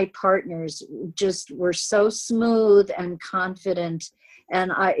 because my partners just were so smooth and confident.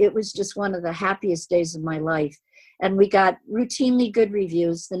 And it was just one of the happiest days of my life. And we got routinely good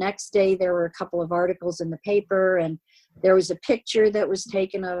reviews. The next day, there were a couple of articles in the paper, and there was a picture that was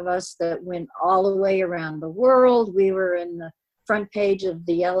taken of us that went all the way around the world. We were in the front page of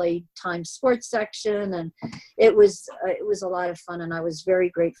the LA Times sports section, and it was a lot of fun, and I was very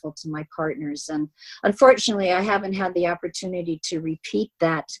grateful to my partners. And unfortunately, I haven't had the opportunity to repeat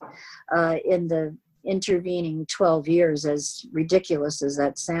that in the intervening 12 years, as ridiculous as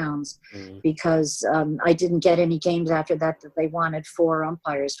that sounds, because I didn't get any games after that they wanted 4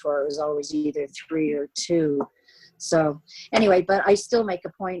 umpires for. It was always either 3 or 2. So anyway, but I still make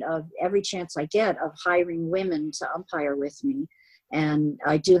a point of every chance I get of hiring women to umpire with me. And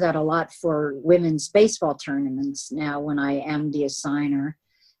I do that a lot for women's baseball tournaments now when I am the assigner.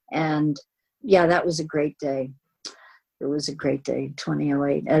 And yeah, that was a great day. It was a great day,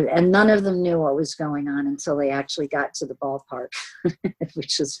 2008. And none of them knew what was going on until they actually got to the ballpark,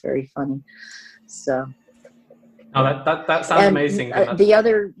 which was very funny. So. Oh, that sounds amazing. The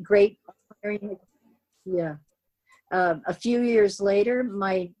other great, yeah. A few years later,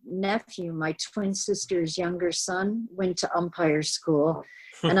 my nephew, my twin sister's younger son, went to umpire school.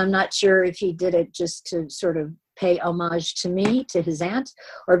 And I'm not sure if he did it just to sort of pay homage to me, to his aunt,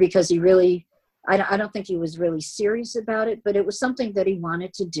 or because he really, I don't think he was really serious about it, but it was something that he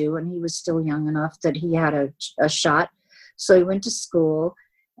wanted to do, and he was still young enough that he had a shot. So he went to school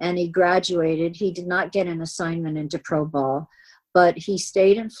and he graduated. He did not get an assignment into pro ball, but he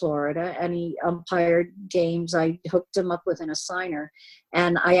stayed in Florida and he umpired games. I hooked him up with an assigner,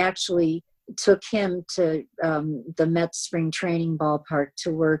 and I actually took him to the Mets spring training ballpark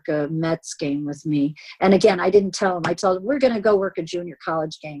to work a Mets game with me. And again, I didn't tell him. I told him, we're going to go work a junior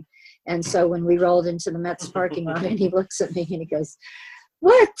college game. And so when we rolled into the Mets parking lot, and he looks at me and he goes,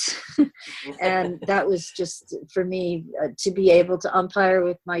 "What?" And that was just for me to be able to umpire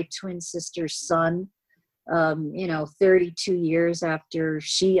with my twin sister's son, 32 years after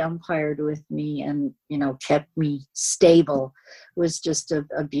she umpired with me and, kept me stable, was just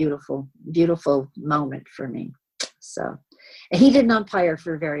a beautiful, beautiful moment for me. So He didn't umpire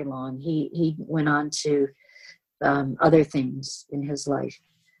for very long. He went on to other things in his life.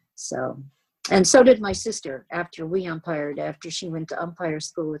 So, and so did my sister after we umpired, after she went to umpire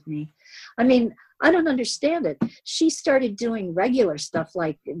school with me. I mean, I don't understand it. She started doing regular stuff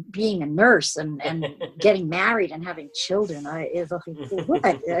like being a nurse and getting married and having children. What?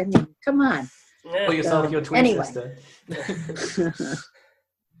 I mean, come on. Call yourself your twin sister.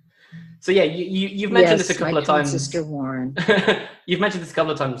 So yeah, you've mentioned this a couple of times. Sister Warren. You've mentioned this a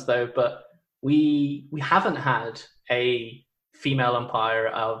couple of times though, but we haven't had a female umpire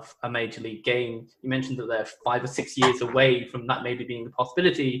of a major league game. You mentioned that they're 5 or 6 years away from that maybe being the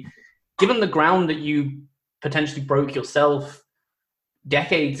possibility. Given the ground that you potentially broke yourself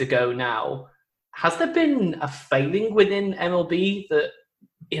decades ago now, has there been a failing within MLB that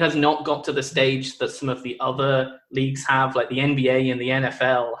it has not got to the stage that some of the other leagues have, like the NBA and the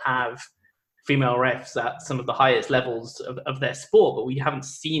NFL have female refs at some of the highest levels of their sport, but we haven't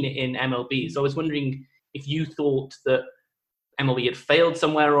seen it in MLB. So I was wondering if you thought that MLB had failed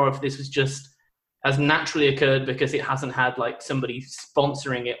somewhere, or if this was just has naturally occurred because it hasn't had like somebody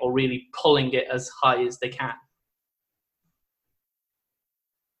sponsoring it or really pulling it as high as they can.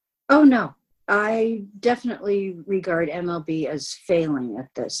 Oh, no. I definitely regard MLB as failing at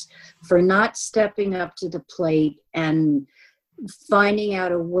this, for not stepping up to the plate and finding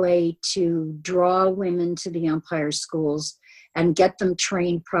out a way to draw women to the umpire schools and get them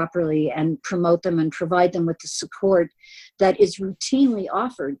trained properly and promote them and provide them with the support that is routinely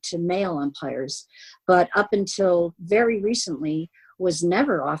offered to male umpires, but up until very recently was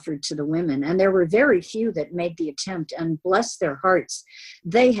never offered to the women. And there were very few that made the attempt, and bless their hearts,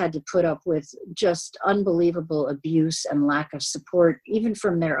 they had to put up with just unbelievable abuse and lack of support, even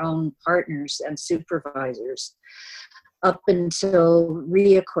from their own partners and supervisors. Up until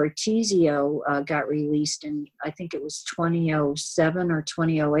Ria Cortizio got released in, I think it was 2007 or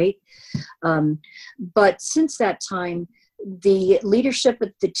 2008. But since that time, the leadership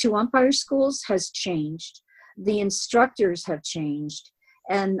at the 2 umpire schools has changed. The instructors have changed.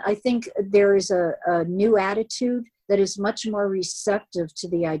 And I think there is a new attitude that is much more receptive to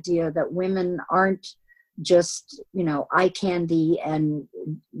the idea that women aren't just, eye candy and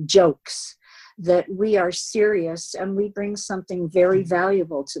jokes, that we are serious and we bring something very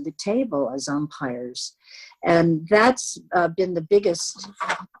valuable to the table as umpires. And that's been the biggest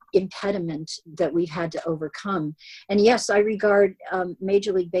impediment that we've had to overcome. And yes, I regard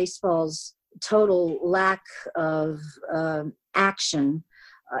Major League Baseball's total lack of action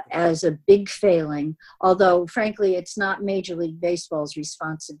as a big failing, although frankly it's not Major League Baseball's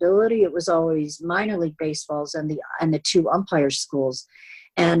responsibility. It was always minor league baseball's and the 2 umpire schools.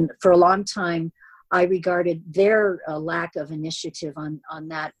 And for a long time, I regarded their lack of initiative on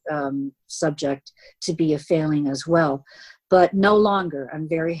that subject to be a failing as well. But no longer, I'm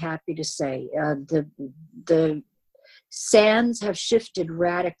very happy to say. The sands have shifted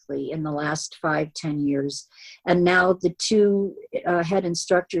radically in the last 5-10 years. And now the 2 head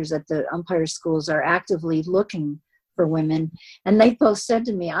instructors at the umpire schools are actively looking for women. And they both said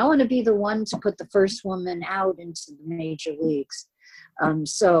to me, I want to be the one to put the first woman out into the major leagues.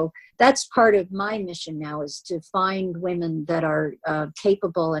 So that's part of my mission now, is to find women that are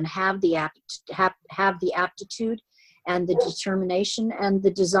capable and have the aptitude and the determination and the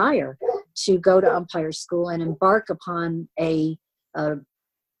desire to go to umpire school and embark upon a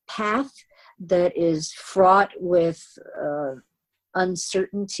path that is fraught with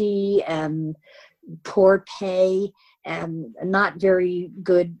uncertainty and poor pay and not very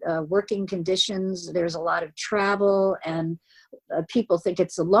good working conditions. There's a lot of travel, and people think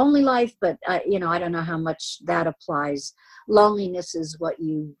it's a lonely life, but I don't know how much that applies. Loneliness is what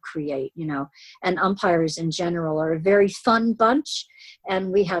you create, and umpires in general are a very fun bunch,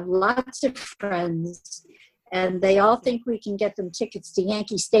 and we have lots of friends, and they all think we can get them tickets to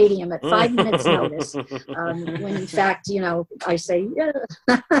Yankee Stadium at 5 minutes notice, when in fact, I say, yeah.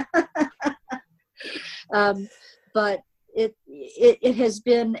 But it has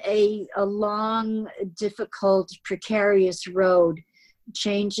been a long, difficult, precarious road,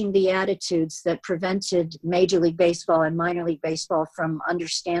 changing the attitudes that prevented Major League Baseball and minor league baseball from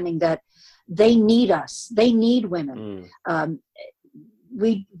understanding that they need us. They need women.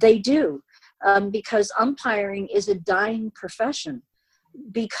 They do, because umpiring is a dying profession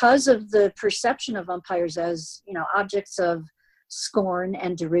because of the perception of umpires as, objects of scorn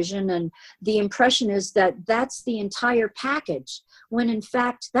and derision, and the impression is that that's the entire package, when in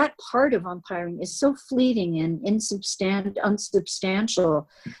fact that part of umpiring is so fleeting and unsubstantial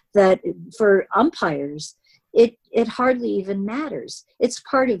that for umpires it hardly even matters. It's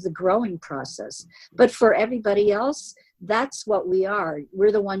part of the growing process, but for everybody else, that's what we are.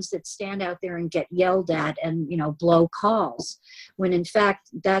 We're the ones that stand out there and get yelled at and, blow calls. When in fact,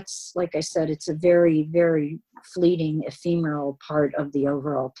 that's, like I said, it's a very, very fleeting, ephemeral part of the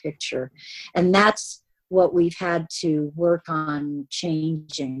overall picture. And that's what we've had to work on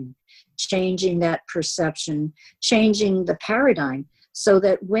changing that perception, changing the paradigm so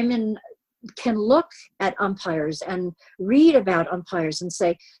that women can look at umpires and read about umpires and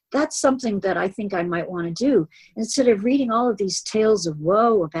say, that's something that I think I might want to do, instead of reading all of these tales of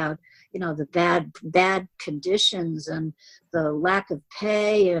woe about, the bad conditions and the lack of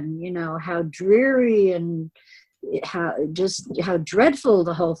pay and, how dreary and how dreadful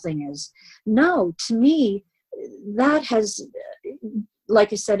the whole thing is. No, to me, that has,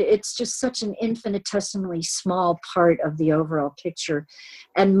 like I said, it's just such an infinitesimally small part of the overall picture.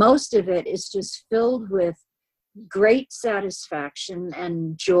 And most of it is just filled with great satisfaction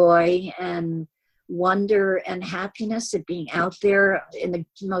and joy and wonder and happiness at being out there in the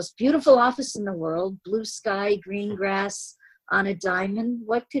most beautiful office in the world, blue sky, green grass on a diamond.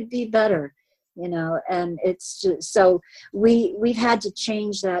 What could be better? And it's just, so we've had to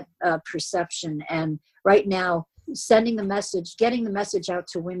change that perception. And right now, getting the message out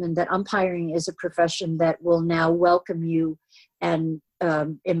to women that umpiring is a profession that will now welcome you and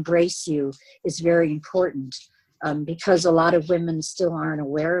embrace you is very important, because a lot of women still aren't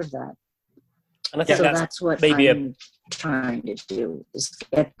aware of that. And I think that's what I'm trying to do, is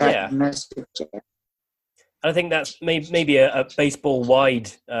get that message out. I think that's maybe a baseball-wide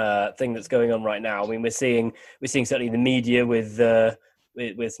thing that's going on right now. I mean, we're seeing certainly the media with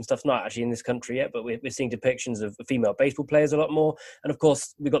some stuff, not actually in this country yet, but we're seeing depictions of female baseball players a lot more. And of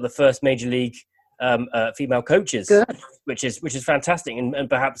course, we've got the first major league female coaches, which is fantastic. And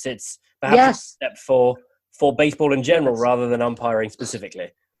perhaps it's a step for baseball in general rather than umpiring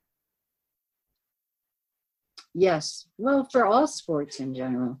specifically. Yes. Well, for all sports in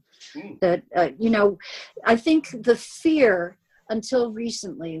general. That, I think the fear until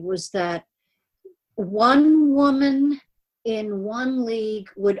recently was that one woman in one league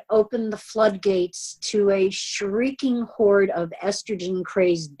would open the floodgates to a shrieking horde of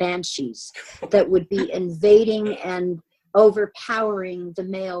estrogen-crazed banshees that would be invading and overpowering the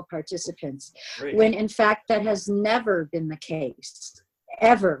male participants, when in fact that has never been the case,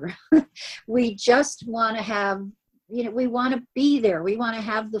 ever. We just want to have, we want to be there. We want to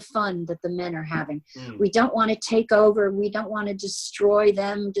have the fun that the men are having. We don't want to take over. We don't want to destroy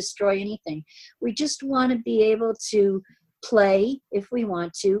them, destroy anything. We just want to be able to play if we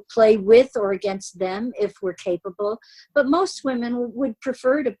want to, play with or against them if we're capable. But most women would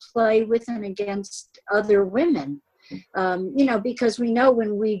prefer to play with and against other women, because we know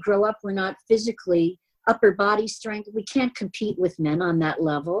when we grow up, we're not physically upper body strength. We can't compete with men on that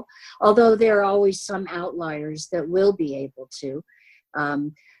level, although there are always some outliers that will be able to.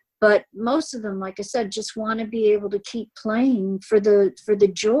 But most of them, like I said, just want to be able to keep playing for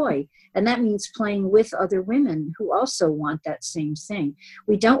the joy. And that means playing with other women who also want that same thing.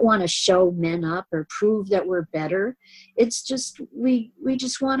 We don't want to show men up or prove that we're better. It's just, we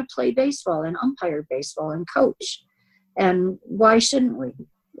just want to play baseball and umpire baseball and coach. And why shouldn't we?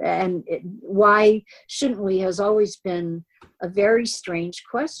 And why shouldn't we has always been a very strange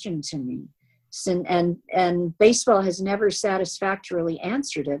question to me. And baseball has never satisfactorily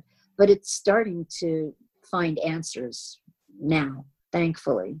answered it, but it's starting to find answers now,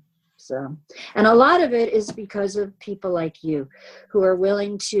 thankfully. So, and a lot of it is because of people like you who are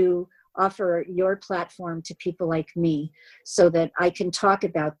willing to offer your platform to people like me so that I can talk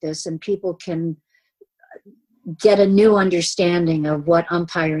about this and people can get a new understanding of what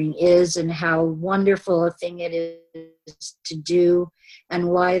umpiring is and how wonderful a thing it is to do, and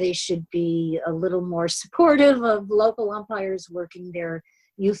why they should be a little more supportive of local umpires working their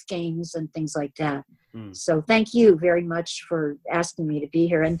youth games and things like that. So thank you very much for asking me to be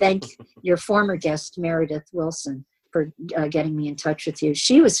here, and thank your former guest, Meredith Wilson, for getting me in touch with you.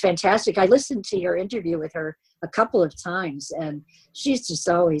 She was fantastic. I listened to your interview with her a couple of times, and she's just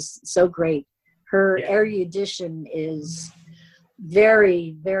always so great. Her erudition is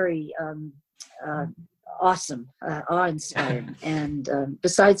very, very awesome, awe-inspiring. And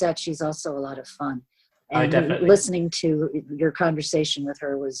besides that, she's also a lot of fun. And listening to your conversation with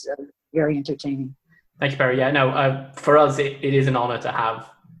her was very entertaining. Thank you, Barry. Yeah, no, for us, it is an honor to have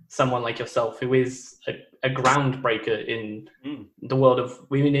someone like yourself who is a groundbreaker in the world of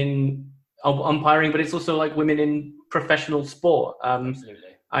women in umpiring, but it's also like women in professional sport. Absolutely.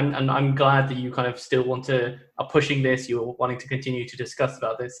 I'm glad that you kind of still are pushing this, you're wanting to continue to discuss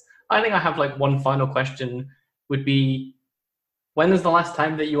about this. I think I have like one final question would be, when was the last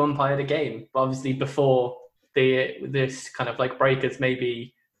time that you umpired a game? Obviously before this kind of like break has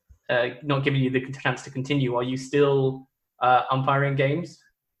maybe not giving you the chance to continue, are you still umpiring games?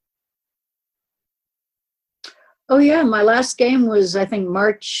 Oh yeah, my last game was, I think,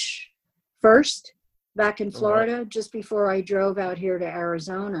 March 1st back in Florida, just before I drove out here to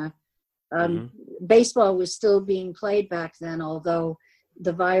Arizona. Baseball was still being played back then, although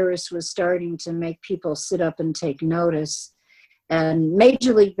the virus was starting to make people sit up and take notice. And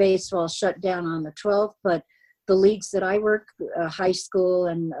Major League Baseball shut down on the 12th, but the leagues that I work, high school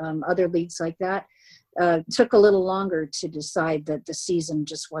and other leagues like that, took a little longer to decide that the season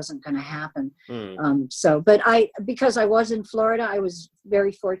just wasn't going to happen. But because I was in Florida, I was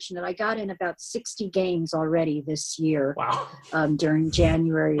very fortunate. I got in about 60 games already this year. Wow. During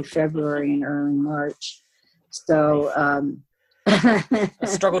January, February, and early March. So I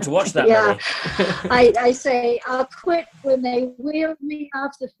struggle to watch that. Yeah, I say I'll quit when they wheel me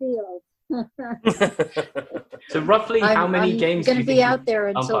off the field. So roughly how many games I'm going to be out there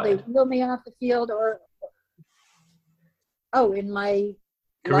until they wheel me off the field, or in my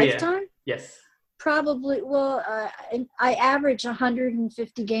career? Lifetime? Yes. Probably. Well, I average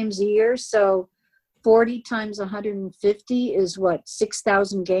 150 games a year, so 40 times 150 is what,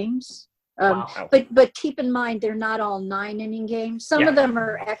 6,000 games. Wow. But keep in mind, they're not all 9-inning games. Some of them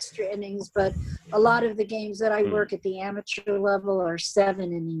are extra innings, but a lot of the games that I work at the amateur level are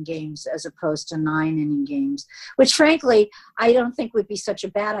 7-inning games as opposed to 9-inning games, which frankly, I don't think would be such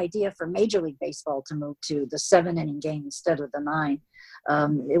a bad idea for Major League Baseball to move to the 7-inning game instead of the 9.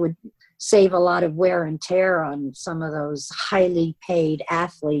 It would save a lot of wear and tear on some of those highly paid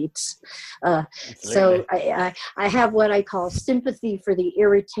athletes. So I have what I call sympathy for the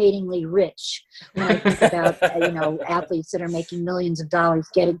irritatingly rich when I think about athletes that are making millions of dollars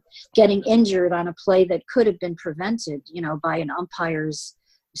getting injured on a play that could have been prevented, by an umpire's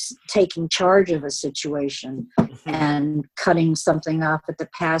taking charge of a situation and cutting something off at the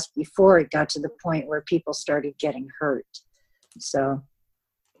pass before it got to the point where people started getting hurt. So.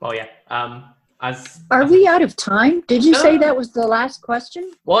 Well, yeah. Are we out of time? Did you say that was the last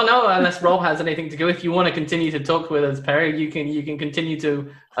question? Well, no, unless Rob has anything to go. If you want to continue to talk with us, Perry, you can continue to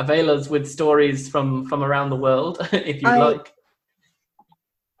avail us with stories from around the world if you'd like.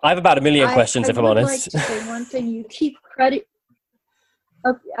 I have about 1 million questions, if I'm honest. I would like to say one thing. You keep credit.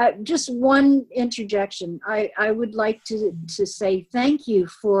 Just one interjection. I would like to say thank you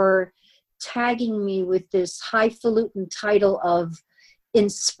for tagging me with this highfalutin title of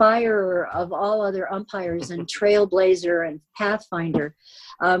inspirer of all other umpires and trailblazer and pathfinder.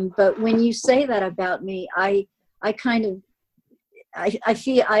 But when you say that about me, I feel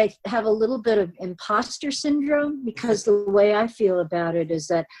I have a little bit of imposter syndrome, because the way I feel about it is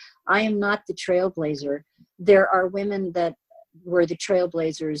that I am not the trailblazer. There are women that were the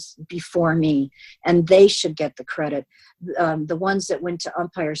trailblazers before me, and they should get the credit. The ones that went to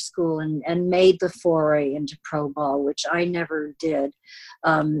umpire school and made the foray into pro ball, which I never did.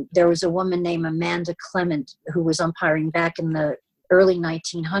 There was a woman named Amanda Clement who was umpiring back in the early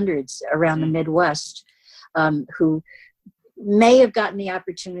 1900s around the Midwest, who may have gotten the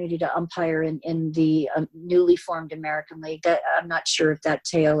opportunity to umpire in the newly formed American League. I'm not sure if that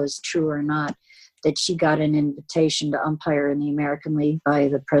tale is true or not, that she got an invitation to umpire in the American League by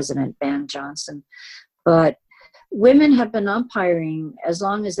the president, Van Johnson. But women have been umpiring as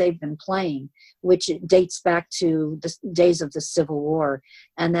long as they've been playing, which dates back to the days of the Civil War.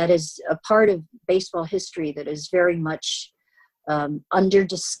 And that is a part of baseball history that is very much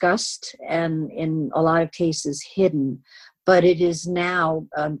under-discussed and in a lot of cases hidden. But it is now,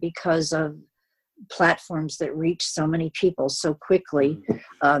 because of platforms that reach so many people so quickly,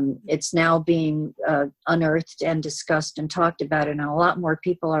 it's now being unearthed and discussed and talked about, and a lot more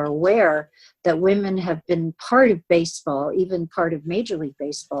people are aware that women have been part of baseball, even part of Major League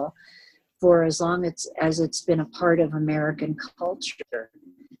Baseball, for as long as it's been a part of American culture.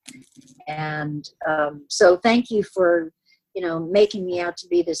 And so thank you for making me out to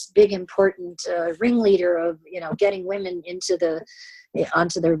be this big important ringleader of getting women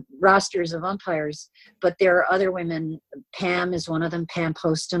onto the rosters of umpires. But there are other women. Pam is one of them, Pam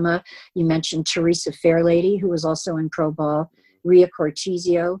Postema. You mentioned Teresa Fairlady, who was also in pro ball. Ria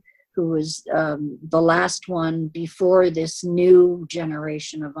Cortizio, who was the last one before this new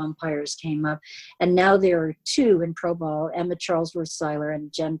generation of umpires came up. And now there are 2 in pro ball, Emma Charlesworth-Seiler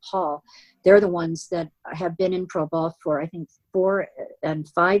and Jen Paul. They're the ones that have been in pro ball for, I think, 4 and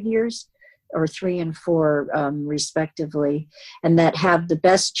 5 years, or 3 and 4 respectively, and that have the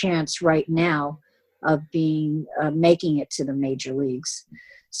best chance right now of making it to the major leagues.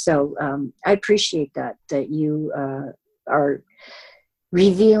 So I appreciate that you are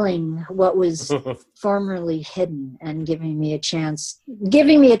revealing what was formerly hidden and giving me a chance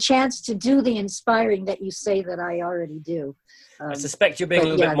to do the inspiring that you say that I already do. I suspect you're being a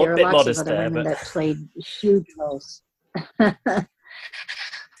little bit modest there, but that played huge roles.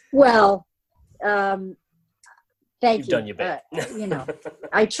 Well, thank You've you. done your bit.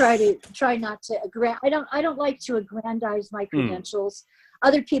 I try not to. I don't like to aggrandize my credentials.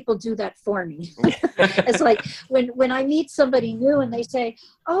 Other people do that for me. It's like when I meet somebody new and they say,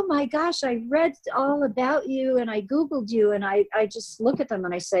 "Oh my gosh, I read all about you and I Googled you," and I just look at them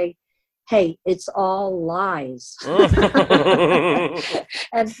and I say, "Hey, it's all lies."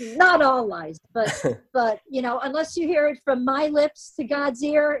 And not all lies, but unless you hear it from my lips to God's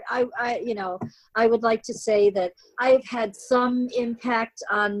ear, I would like to say that I've had some impact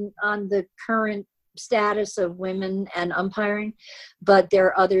on the current status of women and umpiring, but there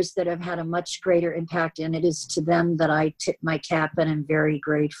are others that have had a much greater impact, and it is to them that I tip my cap and am very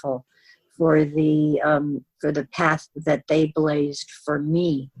grateful for the path that they blazed for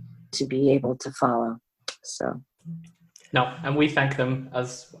me to be able to follow. So no, and we thank them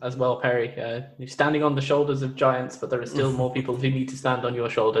as well, Perry. You're standing on the shoulders of giants, but there are still more people who need to stand on your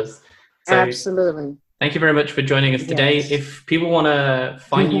shoulders. So, absolutely. Thank you very much for joining us today. Yes. If people want to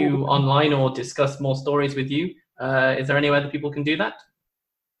find you online or discuss more stories with you, is there anywhere that people can do that?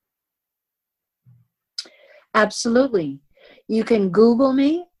 Absolutely. You can Google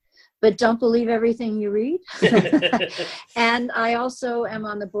me, but don't believe everything you read. And I also am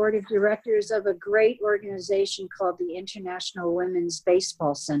on the board of directors of a great organization called the International Women's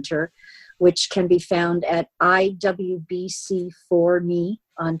Baseball Center, which can be found at IWBC4Me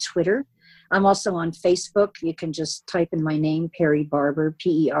on Twitter. I'm also on Facebook. You can just type in my name, Perry Barber,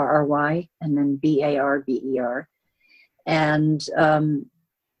 Perry, and then Barber. And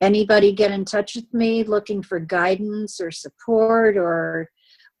anybody get in touch with me looking for guidance or support or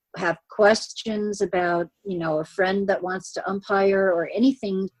have questions about, a friend that wants to umpire or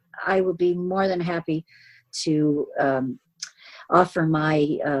anything, I will be more than happy to offer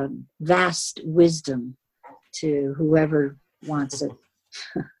my vast wisdom to whoever wants it.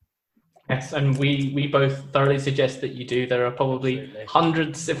 Yes, and we both thoroughly suggest that you do. There are probably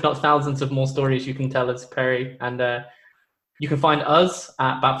hundreds, if not thousands, of more stories you can tell us, Perry. And you can find us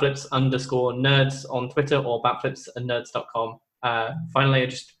at batflips_nerds on Twitter or batflipsandnerds.com. Finally, I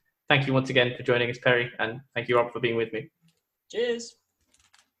just thank you once again for joining us, Perry, and thank you, Rob, for being with me. Cheers.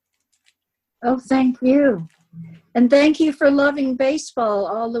 Oh, thank you. And thank you for loving baseball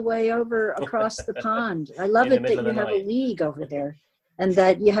all the way over across the pond. I love it that you have a league over there and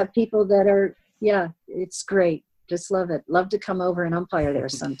that you have people that are, it's great. Just love it. Love to come over and umpire there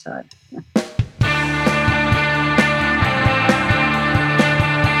sometime.